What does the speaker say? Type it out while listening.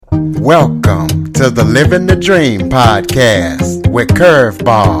Welcome to the Living the Dream podcast with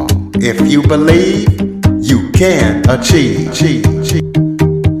Curveball. If you believe, you can achieve.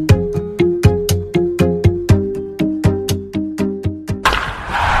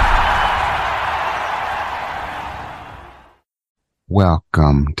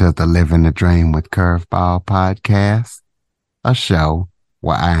 Welcome to the Living the Dream with Curveball podcast, a show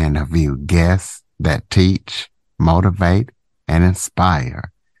where I interview guests that teach, motivate, and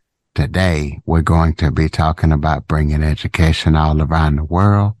inspire. Today, we're going to be talking about bringing education all around the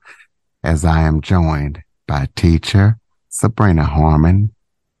world, as I am joined by teacher Sabrina Harmon.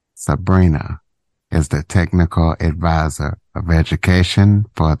 Sabrina is the Technical Advisor of Education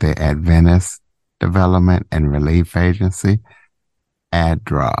for the Adventist Development and Relief Agency,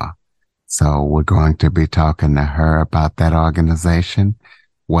 ADRA. So we're going to be talking to her about that organization,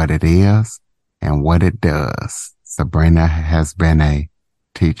 what it is, and what it does. Sabrina has been a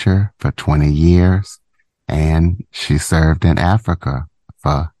teacher for 20 years, and she served in Africa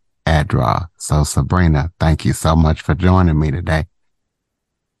for ADRA. So Sabrina, thank you so much for joining me today.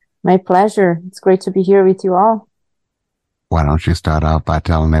 My pleasure. It's great to be here with you all. Why don't you start off by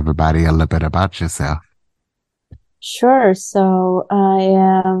telling everybody a little bit about yourself? Sure. So I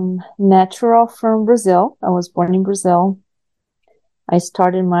am natural from Brazil. I was born in Brazil. I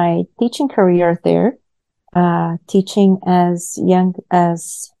started my teaching career there. Teaching as young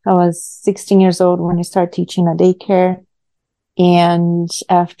as I was 16 years old when I started teaching at daycare. And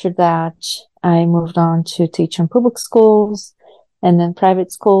after that, I moved on to teach in public schools and then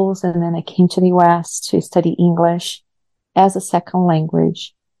private schools. And then I came to the U.S. to study English as a second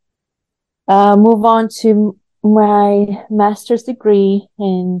language. Move on to my master's degree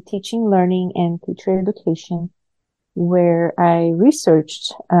in teaching, learning, and teacher education, where I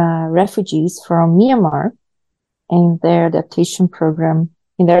researched refugees from Myanmar and their adaptation program,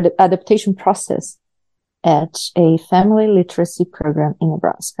 in their adaptation process at a family literacy program in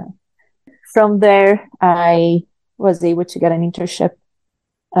Nebraska. From there, I was able to get an internship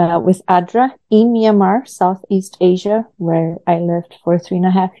with ADRA in Myanmar, Southeast Asia, where I lived for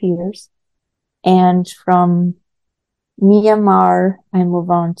 3.5 years. And from Myanmar, I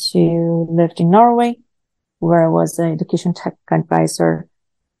moved on to lived in Norway, where I was an education tech advisor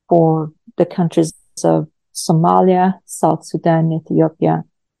for the countries of Somalia, South Sudan, Ethiopia,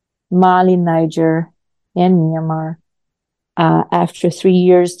 Mali, Niger, and Myanmar. After 3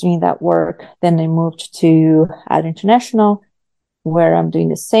 years doing that work, then I moved to ADRA International, where I'm doing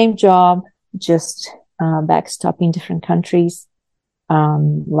the same job, just backstopping different countries,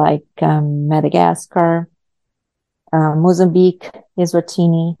 like Madagascar, Mozambique,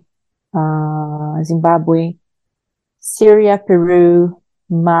 Eswatini, Zimbabwe, Syria, Peru,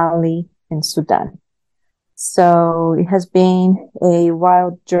 Mali, and Sudan. So it has been a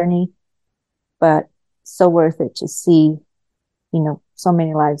wild journey, but so worth it to see, so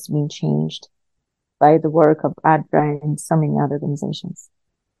many lives being changed by the work of ADRA and so many other organizations.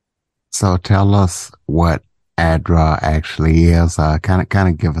 So tell us what ADRA actually is. Kind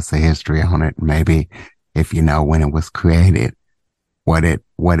of give us a history on it. Maybe if you know when it was created, what it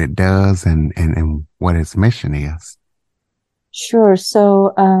does and what its mission is. Sure.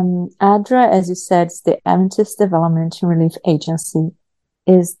 So, ADRA, as you said, is the Adventist Development and Relief Agency,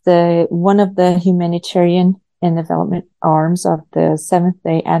 is one of the humanitarian and development arms of the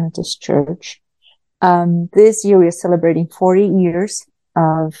Seventh-day Adventist Church. This year we are celebrating 40 years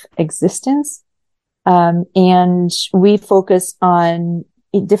of existence. And we focus on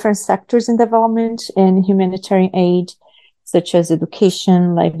different sectors in development and humanitarian aid, such as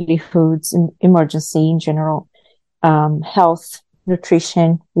education, livelihoods, and emergency in general, health,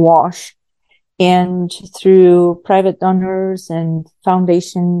 nutrition, WASH, and through private donors and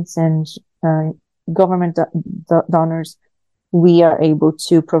foundations and government donors, we are able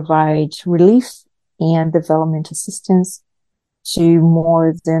to provide relief and development assistance to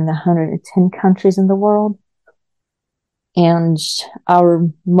more than 110 countries in the world. And our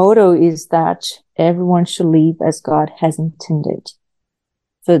motto is that everyone should live as God has intended,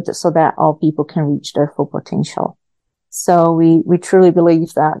 so that all people can reach their full potential. So we truly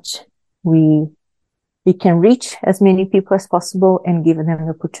believe that we can reach as many people as possible and give them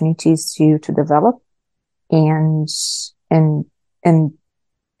opportunities to develop and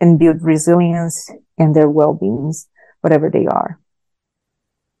build resilience in their well-beings, whatever they are.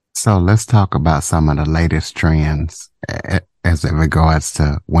 So let's talk about some of the latest trends as it regards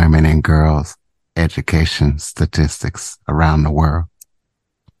to women and girls education statistics around the world.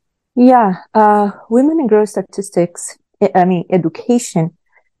 Yeah, women and girls statistics, education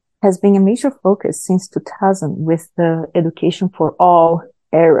has been a major focus since 2000 with the Education for All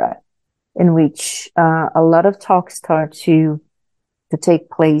era. in which a lot of talks start to take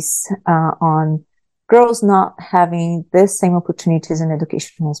place on girls not having the same opportunities in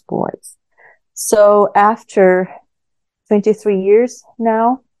education as boys. So after 23 years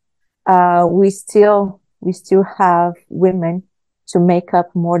now, we still have women to make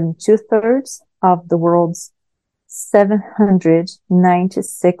up more than 2/3 of the world's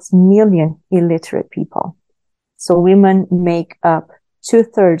 796 million illiterate people. So women make up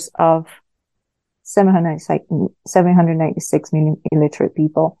 2/3 of 796 million illiterate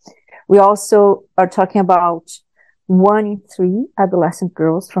people. We also are talking about 1 in 3 adolescent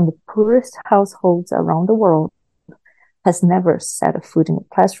girls from the poorest households around the world has never set a foot in a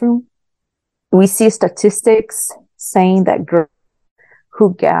classroom. We see statistics saying that girls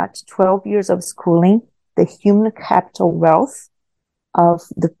who get 12 years of schooling, the human capital wealth of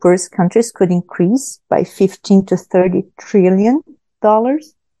the poorest countries could increase by 15 to 30 trillion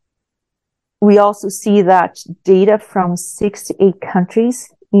dollars. We also see that data from 68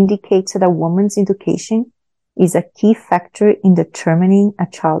 countries indicates that a woman's education is a key factor in determining a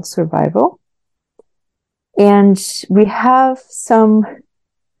child's survival. And we have some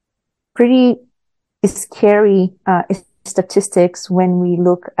pretty scary statistics when we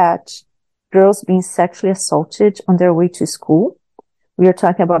look at girls being sexually assaulted on their way to school. We are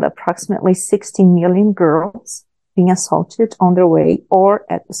talking about approximately 60 million girls being assaulted on their way or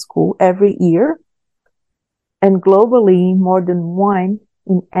at the school every year. And globally, more than 1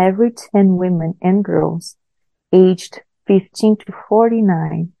 in every 10 women and girls aged 15 to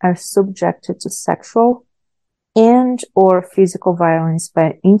 49 are subjected to sexual and or physical violence by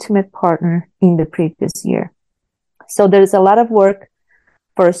an intimate partner in the previous year. So there's a lot of work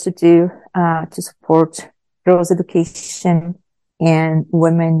for us to do to support girls' education and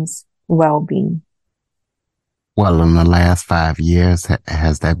women's well-being. Well, in the last 5 years,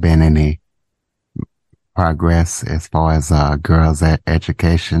 has there been any progress as far as girls'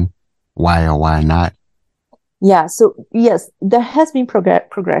 education? Why or why not? Yeah, so yes, there has been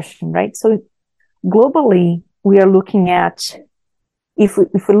progression, right? So globally, we are looking at, if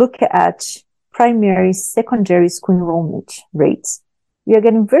we look at primary, secondary school enrollment rates, we are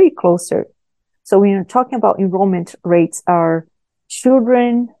getting very closer. So when you're talking about enrollment rates, are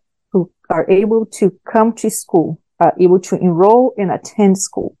children who are able to come to school, are able to enroll and attend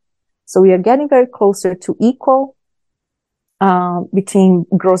school. So we are getting very closer to equal between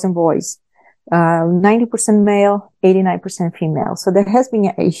girls and boys. 90% male, 89% female. So there has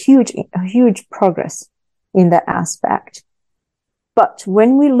been a huge progress in that aspect. But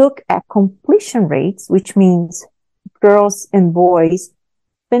when we look at completion rates, which means girls and boys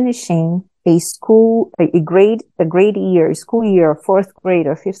finishing a school, a grade year, school year, 4th grade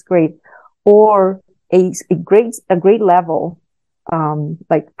or 5th grade, or a grade level,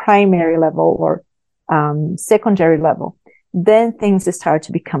 like primary level or secondary level, then things start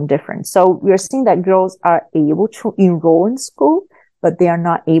to become different. So we are seeing that girls are able to enroll in school, but they are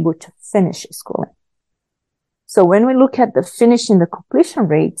not able to finish schooling. So when we look at the finishing, the completion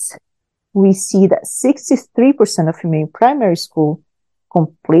rates, we see that 63% of female primary school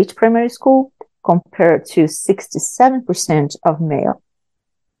complete primary school compared to 67% of male.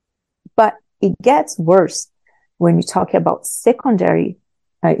 But it gets worse when you talk about secondary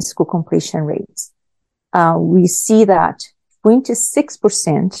school completion rates. We see that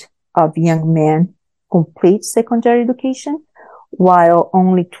 26% of young men complete secondary education, while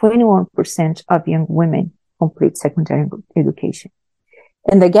only 21% of young women complete secondary education.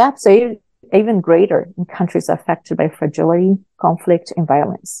 And the gaps are even greater in countries affected by fragility, conflict, and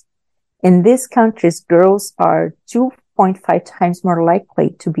violence. In these countries, girls are 2.5 times more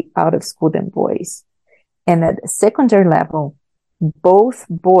likely to be out of school than boys. And at the secondary level, both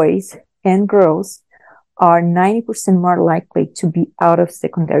boys and girls are 90% more likely to be out of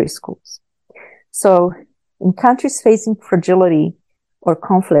secondary schools. So in countries facing fragility or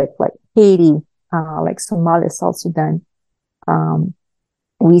conflict like Haiti, like Somalia, South Sudan,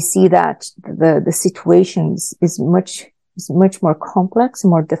 we see that the situation is much more complex,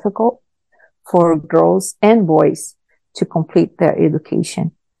 more difficult for girls and boys to complete their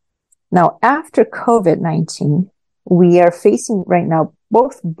education. Now, after COVID-19, we are facing right now,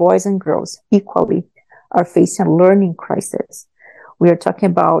 both boys and girls equally are facing a learning crisis. We are talking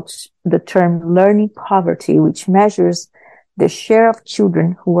about the term learning poverty, which measures the share of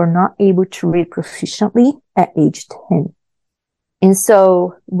children who are not able to read proficiently at age 10. And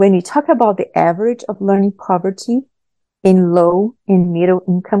so when you talk about the average of learning poverty in low and middle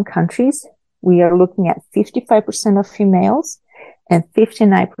income countries, we are looking at 55% of females and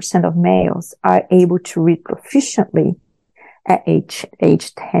 59% of males are able to read proficiently at age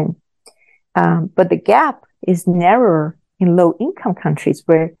 10. But the gap is narrower in low-income countries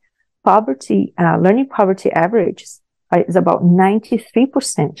where learning poverty average is about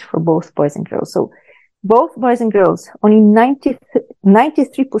 93% for both boys and girls. So both boys and girls, only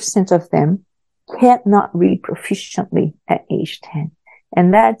 93% of them cannot read proficiently at age 10.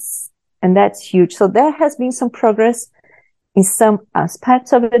 And that's huge. So there has been some progress in some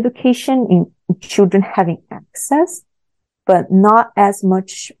aspects of education, in children having access, but not as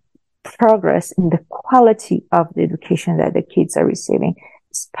much progress in the quality of the education that the kids are receiving,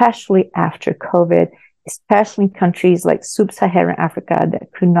 especially after COVID, especially in countries like sub-Saharan Africa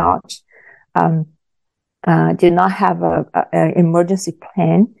that did not have an emergency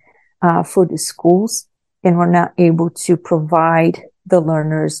plan for the schools, and were not able to provide the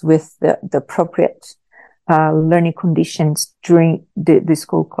learners with the appropriate learning conditions during the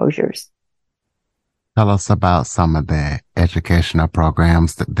school closures. Tell us about some of the educational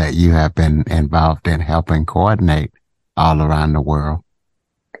programs that you have been involved in helping coordinate all around the world.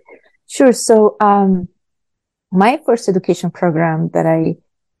 Sure. So my first education program that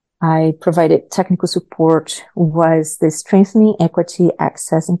I provided technical support was the Strengthening Equity,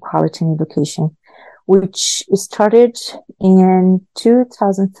 Access, and Quality in Education, which started in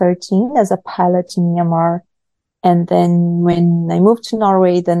 2013 as a pilot in Myanmar. And then when I moved to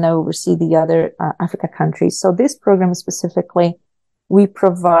Norway, then I oversee the other Africa countries. So this program specifically, we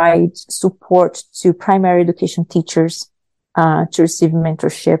provide support to primary education teachers to receive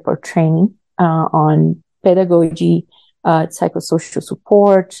mentorship or training on pedagogy, psychosocial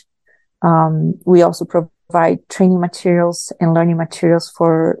support. We also provide training materials and learning materials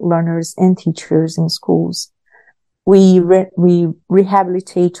for learners and teachers in schools. We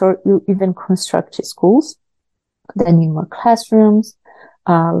rehabilitate or even construct schools that need more classrooms,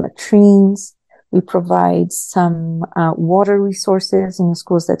 latrines. We provide some water resources in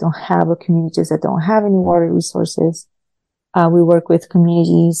schools that don't have, or communities that don't have any water resources. We work with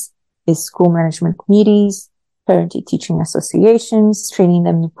communities, with school management committees, parent-teaching associations, training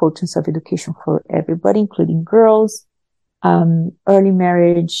them in the importance of education for everybody, including girls, early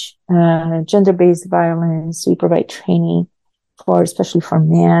marriage, gender-based violence. We provide training especially for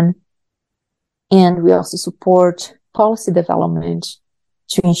men. And we also support policy development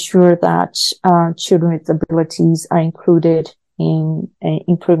to ensure that children with abilities are included in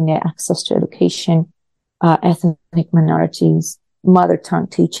improving their access to education, ethnic minorities, mother tongue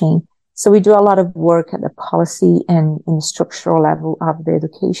teaching. So we do a lot of work at the policy and in the structural level of the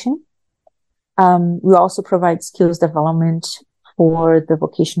education. We also provide skills development for the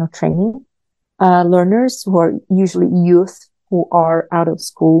vocational training learners, who are usually youth who are out of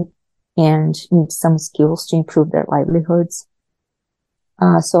school and need some skills to improve their livelihoods.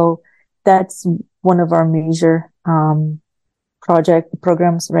 So that's one of our major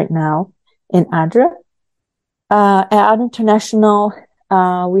programs right now in ADRA. At International,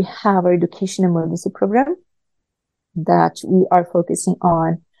 we have our education emergency program that we are focusing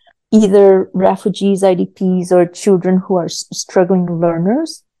on either refugees, IDPs, or children who are struggling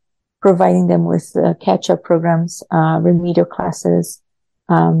learners, providing them with catch-up programs, remedial classes,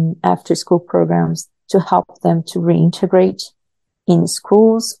 after-school programs to help them to reintegrate in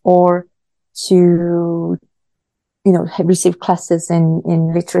schools, or to, receive classes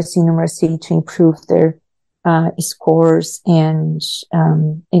in literacy and numeracy to improve their scores and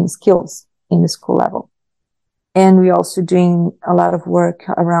skills in the school level. And we're also doing a lot of work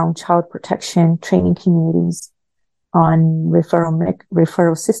around child protection, training communities on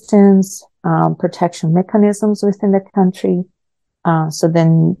referral systems, protection mechanisms within the country. So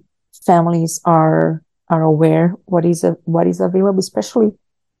then families are aware what is available, especially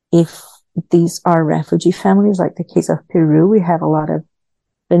if these are refugee families, like the case of Peru. We have a lot of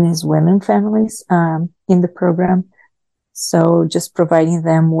Venezuelan families in the program. So just providing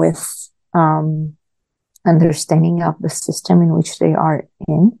them with understanding of the system in which they are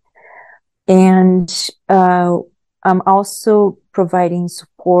in. And I'm also providing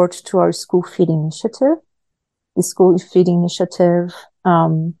support to our school feeding initiative. The school feeding initiative,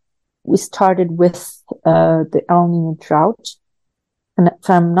 we started with the El Nino drought, and if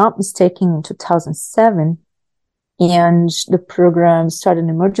I'm not mistaken, in 2007. And the program started an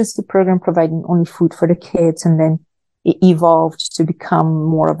emergency program providing only food for the kids, and then it evolved to become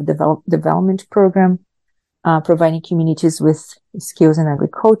more of a development program, providing communities with skills in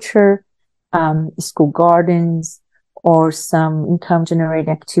agriculture, school gardens, or some income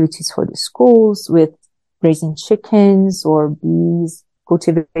generating activities for the schools with raising chickens or bees,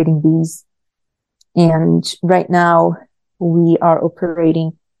 cultivating bees. And right now we are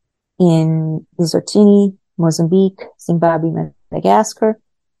operating in Eswatini, Mozambique, Zimbabwe, Madagascar.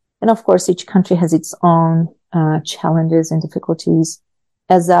 And of course, each country has its own challenges and difficulties.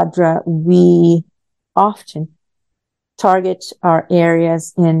 As ADRA, we often target our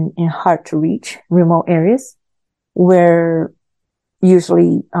areas in hard to reach, remote areas where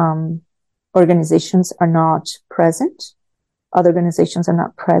usually organizations are not present. Other organizations are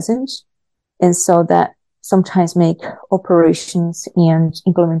not present. And so that sometimes make operations and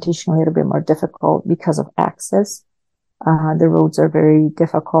implementation a little bit more difficult because of access. The roads are very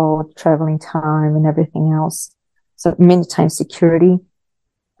difficult, traveling time and everything else. So many times security.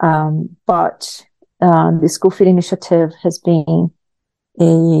 But the School Feed Initiative has been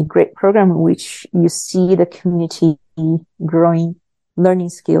a great program in which you see the community growing, learning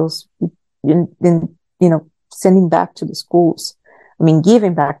skills, and sending back to the schools.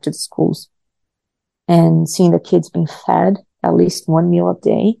 Giving back to the schools and seeing the kids being fed at least one meal a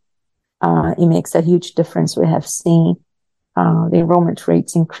day. It makes a huge difference. We have seen the enrollment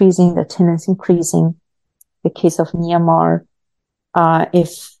rates increasing, the attendance increasing. The case of Myanmar,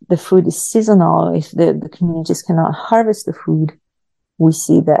 if the food is seasonal, if the communities cannot harvest the food, we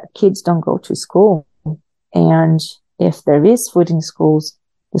see that kids don't go to school. And if there is food in schools,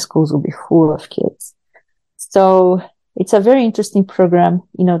 the schools will be full of kids. So it's a very interesting program,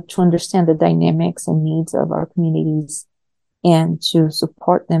 to understand the dynamics and needs of our communities and to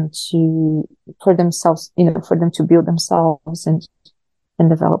support them for themselves, for them to build themselves and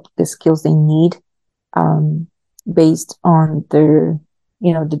develop the skills they need, based on their,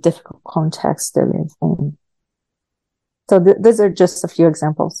 the difficult context they live in. So those are just a few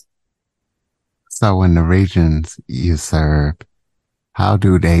examples. So in the regions you serve, how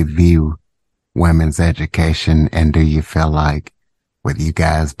do they view women's education? And do you feel like with you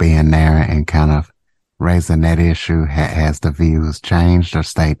guys being there and kind of raising that issue, has the views changed or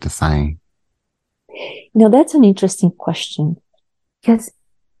stayed the same? That's an interesting question, because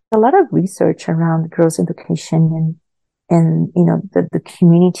a lot of research around girls' education and the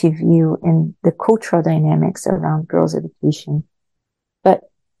community view and the cultural dynamics around girls' education. But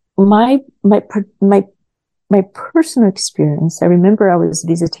my personal experience, I remember I was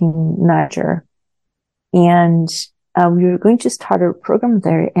visiting Niger, and we were going to start a program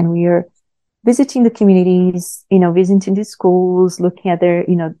there, and we were visiting the communities, visiting the schools, looking at their,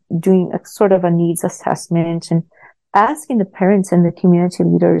 doing a sort of a needs assessment and asking the parents and the community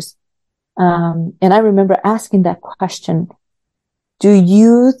leaders. And I remember asking that question: Do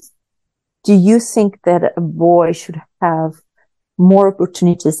you think that a boy should have more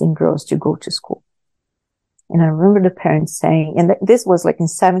opportunities than girls to go to school? And I remember the parents saying, and this was like in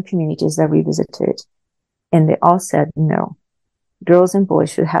 7 communities that we visited, and they all said, no, girls and boys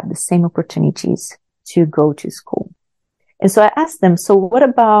should have the same opportunities to go to school. And so I asked them, so what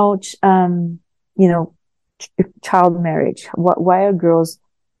about, child marriage? Why are girls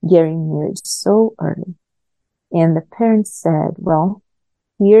getting married so early? And the parents said, well,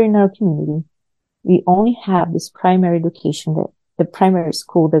 here in our community, we only have this primary education, that the primary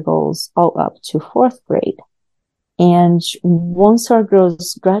school that goes all up to 4th grade. And once our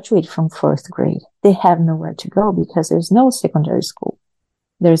girls graduate from 4th grade, they have nowhere to go because there's no secondary school.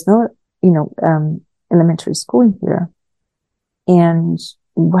 There's no, elementary school in here. And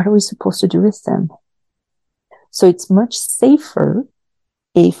what are we supposed to do with them? So it's much safer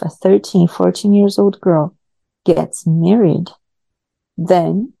if a 13, 14 years old girl gets married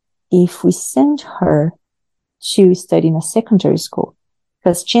than if we send her to study in a secondary school.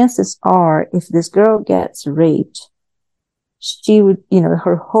 Because chances are, if this girl gets raped, she would,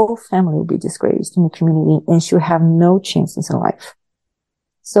 her whole family will be disgraced in the community and she will have no chances in life.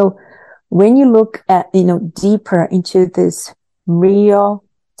 So when you look at, deeper into this real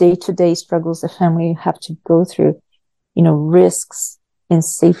day-to-day struggles the family have to go through, risks and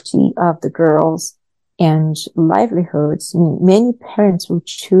safety of the girls and livelihoods, many parents will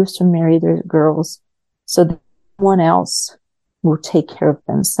choose to marry their girls so that someone else will take care of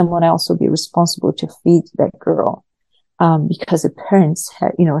them. Someone else will be responsible to feed that girl. Because the parents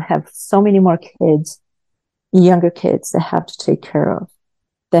have so many more kids, younger kids that have to take care of,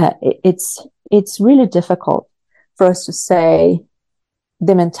 that it's really difficult for us to say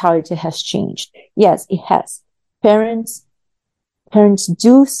the mentality has changed. Yes, it has. Parents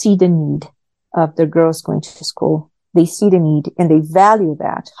do see the need of their girls going to school. They see the need and they value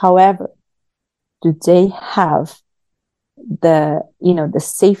that. However, do they have the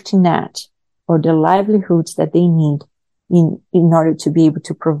safety net or the livelihoods that they need in order to be able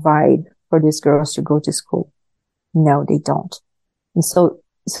to provide for these girls to go to school? No, they don't. And so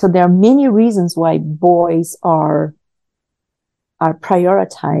there are many reasons why boys are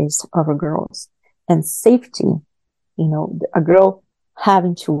prioritized over girls. And safety, a girl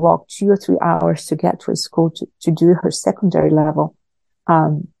having to walk 2 or 3 hours to get to a school to do her secondary level,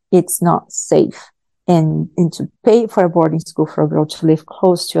 it's not safe. And to pay for a boarding school for a girl to live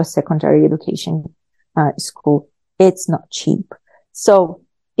close to a secondary education school, it's not cheap. So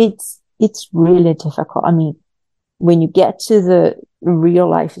it's really difficult. I mean, when you get to the real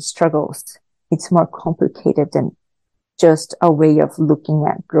life struggles, it's more complicated than just a way of looking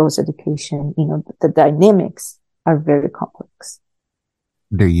at girls' education. You know, the dynamics are very complex.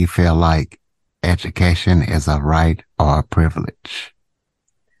 Do you feel like education is a right or a privilege?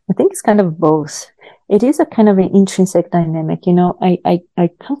 I think it's kind of both. It is a kind of an intrinsic dynamic. You know, I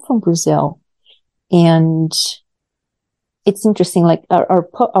come from Brazil, and it's interesting, like our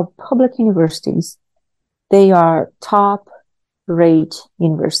public universities, they are top rate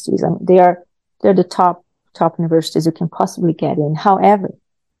universities. I mean, they're the top universities you can possibly get in. However,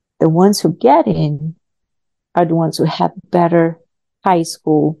 the ones who get in are the ones who have better high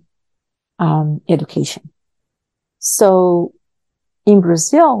school education. So in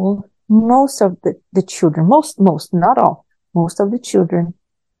Brazil, most of the children, most, not all, most of the children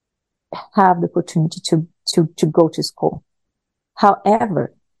have the opportunity to go to school.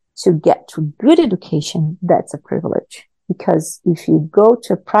 However, to get to good education, that's a privilege. Because if you go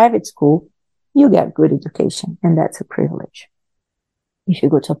to a private school, you get good education, and that's a privilege. If you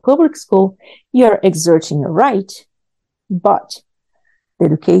go to a public school, you're exerting your right, but the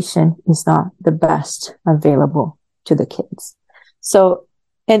education is not the best available to the kids. So,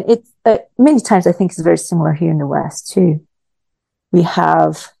 and it's many times I think it's very similar here in the West too. We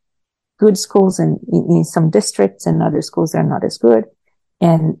have good schools in some districts, and other schools are not as good.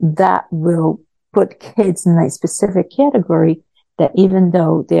 And that will put kids in a specific category that even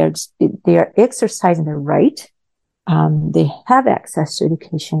though they are exercising their right, they have access to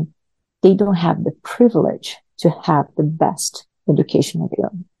education, they don't have the privilege to have the best education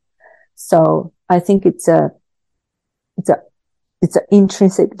available. So I think it's an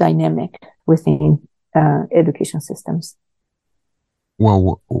intrinsic dynamic within education systems.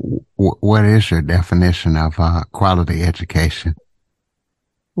 Well, what is your definition of quality education?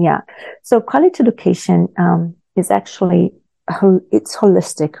 Yeah. So quality education is actually, it's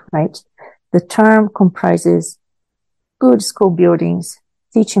holistic, right? The term comprises good school buildings,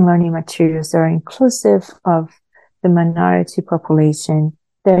 teaching learning materials that are inclusive of the minority population,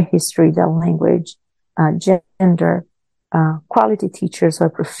 their history, their language, gender, quality teachers who are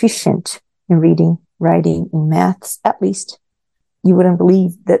proficient in reading, writing, in maths, at least. You wouldn't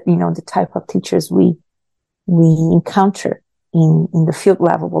believe that, you know, the type of teachers we encounter in the field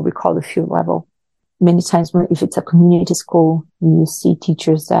level, what we call the field level. Many times, if it's a community school, you see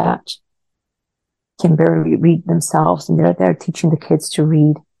teachers that can barely read themselves, and they're there teaching the kids to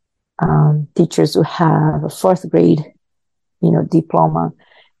read. Teachers who have a fourth grade, diploma,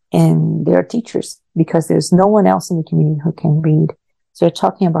 and they're teachers because there's no one else in the community who can read. So you're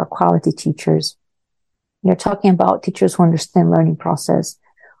talking about quality teachers. You're talking about teachers who understand learning process,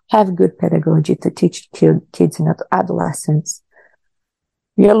 have good pedagogy to teach kids and adolescents.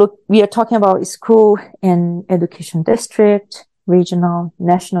 We are talking about school and education district, regional,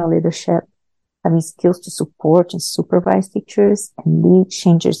 national leadership, having skills to support and supervise teachers and lead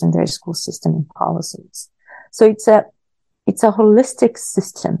changes in their school system and policies. So it's a holistic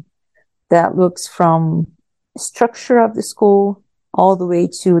system that looks from structure of the school all the way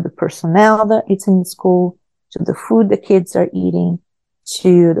to the personnel that it's in the school, to the food the kids are eating,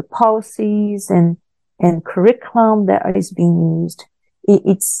 to the policies and curriculum that is being used.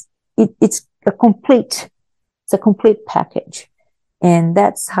 It's a complete package. And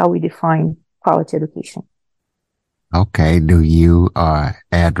that's how we define quality education. Okay. Do you or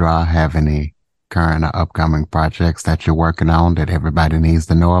ADRA have any current or upcoming projects that you're working on that everybody needs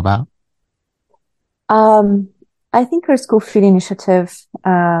to know about? I think our school food initiative,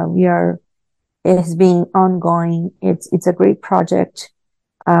 it has been ongoing. It's a great project.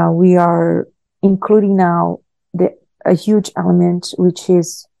 We are including now a huge element, which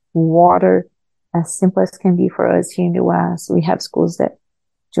is water, as simple as can be for us here in the West. We have schools that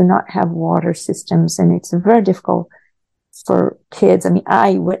do not have water systems, and it's very difficult for kids. I mean,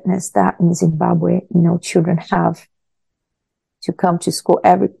 I witnessed that in Zimbabwe. Children have to come to school.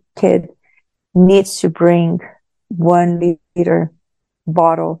 Every kid needs to bring 1 liter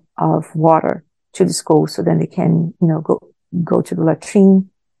bottle of water to the school, so then they can, go to the latrine,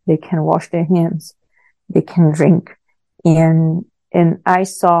 they can wash their hands, they can drink. And I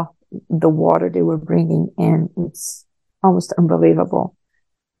saw the water they were bringing, and it's almost unbelievable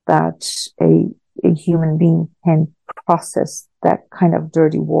that a human being can process that kind of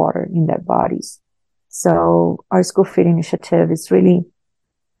dirty water in their bodies. So our school feed initiative is really,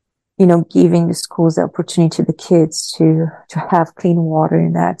 giving the schools the opportunity to the kids to have clean water,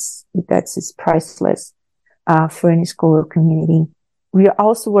 and that's is priceless for any school or community. We are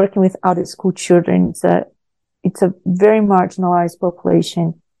also working with out of school children. It's a very marginalized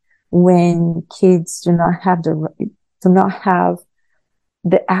population when kids do not have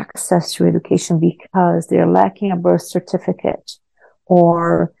the access to education because they're lacking a birth certificate,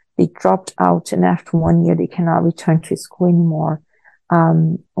 or they dropped out and after 1 year they cannot return to school anymore.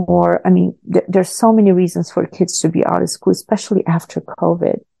 There's so many reasons for kids to be out of school, especially after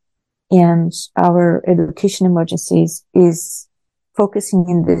COVID. And our education emergencies is focusing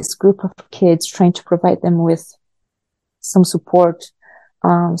in this group of kids, trying to provide them with some support,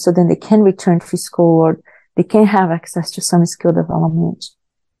 so then they can return to school, or they can have access to some skill development,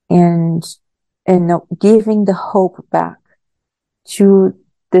 and giving the hope back to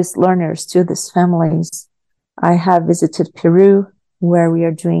these learners, to these families. I have visited Peru, where we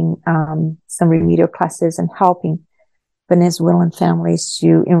are doing some remedial classes and helping Venezuelan families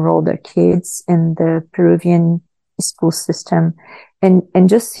to enroll their kids in the Peruvian school system, and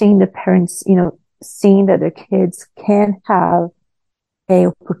just seeing the parents, seeing that their kids can have a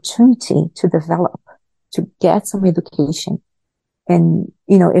opportunity to develop, to get some education, and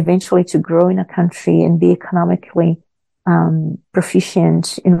eventually to grow in a country and be economically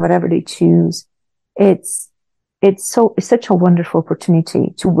proficient in whatever they choose. It's such a wonderful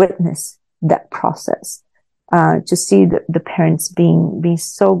opportunity to witness that process, to see the parents being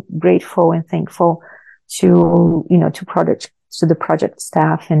so grateful and thankful to the project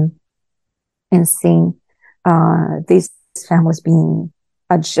staff, and seeing these families being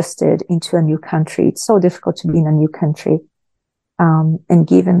adjusted into a new country. It's so difficult to be in a new country, and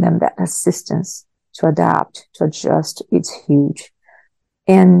giving them that assistance to adapt, to adjust. It's huge.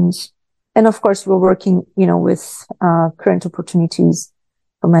 And of course, we're working, with current opportunities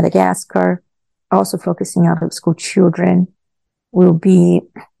for Madagascar, also focusing out of school children. We'll be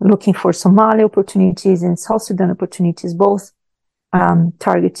looking for Somali opportunities and South Sudan opportunities, both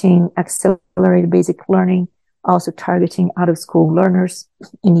targeting accelerated basic learning, also targeting out of school learners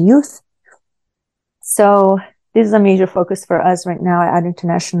and youth. So this is a major focus for us right now at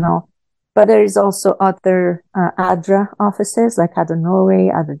International. But there is also other ADRA offices, like ADRA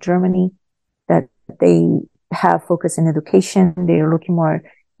Norway, ADRA Germany, that they have focus in education. They are looking more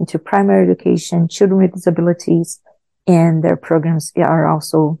into primary education, children with disabilities, and their programs are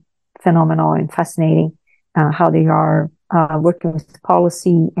also phenomenal and fascinating, how they are working with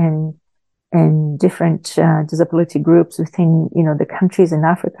policy and different disability groups within, the countries in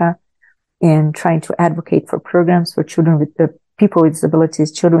Africa, and trying to advocate for programs for children with people with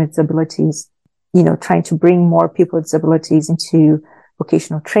disabilities, children with disabilities, trying to bring more people with disabilities into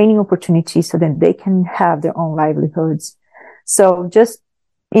vocational training opportunities so that they can have their own livelihoods. So just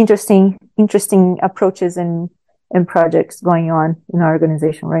interesting approaches and projects going on in our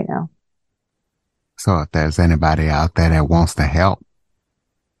organization right now. So if there's anybody out there that wants to help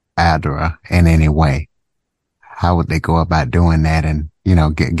ADRA in any way, how would they go about doing that, and,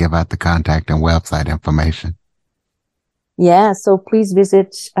 give out the contact and website information? Yeah, so please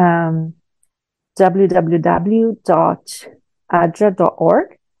visit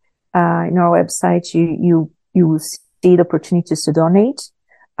www.adra.org. In our website, you will see the opportunities to donate.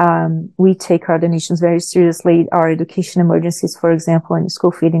 We take our donations very seriously. Our education emergencies, for example, in the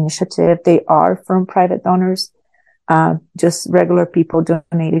School Feed Initiative, they are from private donors, just regular people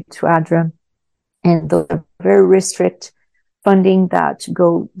donated to ADRA. And those are very restrict funding that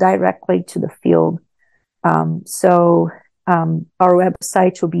go directly to the field. So our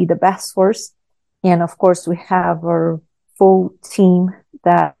website will be the best source. And of course, we have our full team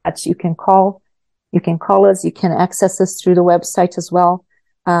that you can call. You can call us. You can access us through the website as well.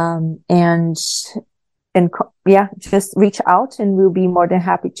 Just reach out, and we'll be more than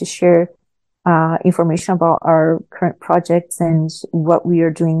happy to share information about our current projects and what we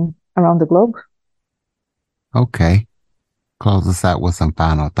are doing around the globe. Okay. Close us out with some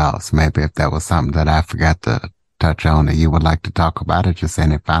final thoughts. Maybe if there was something that I forgot to touch on that you would like to talk about, or just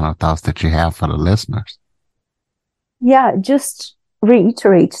any final thoughts that you have for the listeners. Yeah, just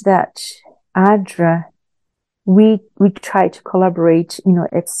reiterate that ADRA, we try to collaborate,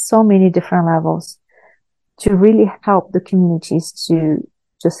 at so many different levels to really help the communities to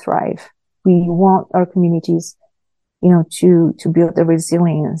thrive. We want our communities, to build the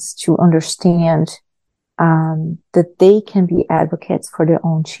resilience, to understand that they can be advocates for their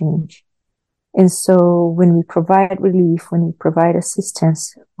own change. And so when we provide relief, when we provide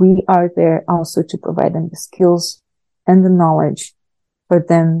assistance, we are there also to provide them the skills and the knowledge for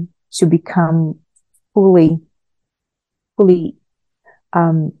them to become fully fully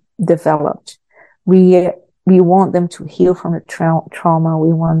developed. We want them to heal from the trauma.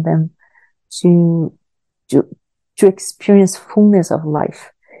 We want them to to experience fullness of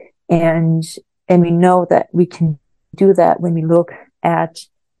life, and we know that we can do that when we look at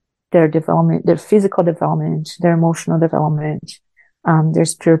their development, their physical development, their emotional development, their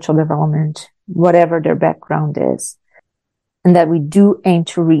spiritual development, whatever their background is, and that we do aim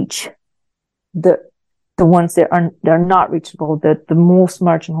to reach the ones that are not reachable, the most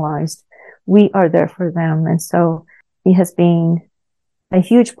marginalized. We are there for them. And so it has been a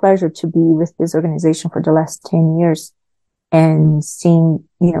huge pleasure to be with this organization for the last 10 years and seeing,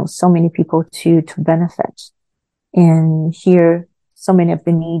 so many people to benefit and hear so many of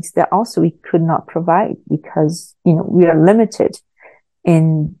the needs that also we could not provide because, we are limited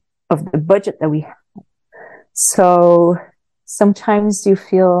of the budget that we have. So sometimes you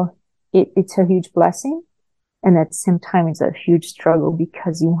feel it's a huge blessing. And at the same time, it's a huge struggle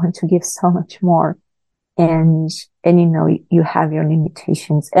because you want to give so much more. And you have your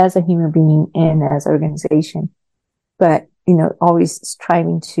limitations as a human being and as an organization. But, always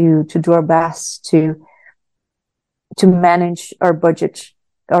striving to do our best to manage our budgets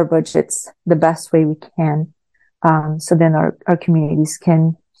the best way we can. So then our communities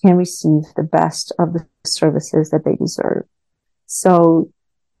can receive the best of the services that they deserve. So,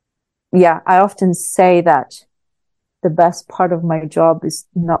 yeah, I often say that the best part of my job is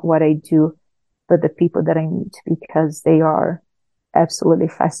not what I do, but the people that I meet, because they are absolutely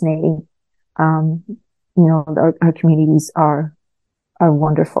fascinating. Our communities are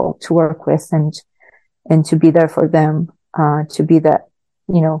wonderful to work with and to be there for them, to be that,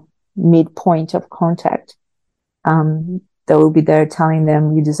 midpoint of contact, that will be there telling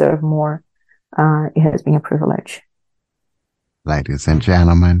them you deserve more. It has been a privilege. Ladies and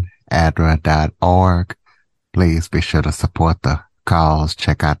gentlemen, adra.org. Please be sure to support the cause.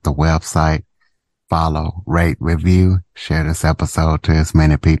 Check out the website. Follow, rate, review, share this episode to as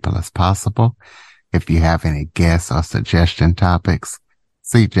many people as possible. If you have any guests or suggestion topics,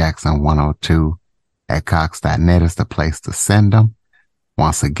 cjackson102 at cox.net is the place to send them.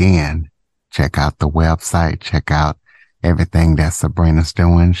 Once again, check out the website. Check out everything that Sabrina's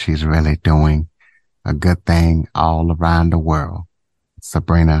doing. She's really doing a good thing all around the world.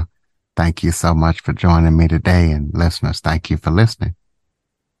 Sabrina, thank you so much for joining me today, and listeners, thank you for listening.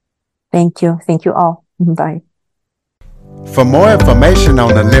 Thank you. Thank you all. Bye. For more information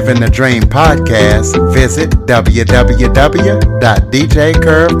on the Living the Dream podcast, visit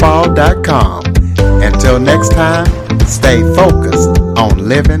www.djcurveball.com. Until next time, stay focused on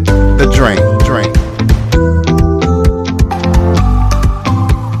living the dream.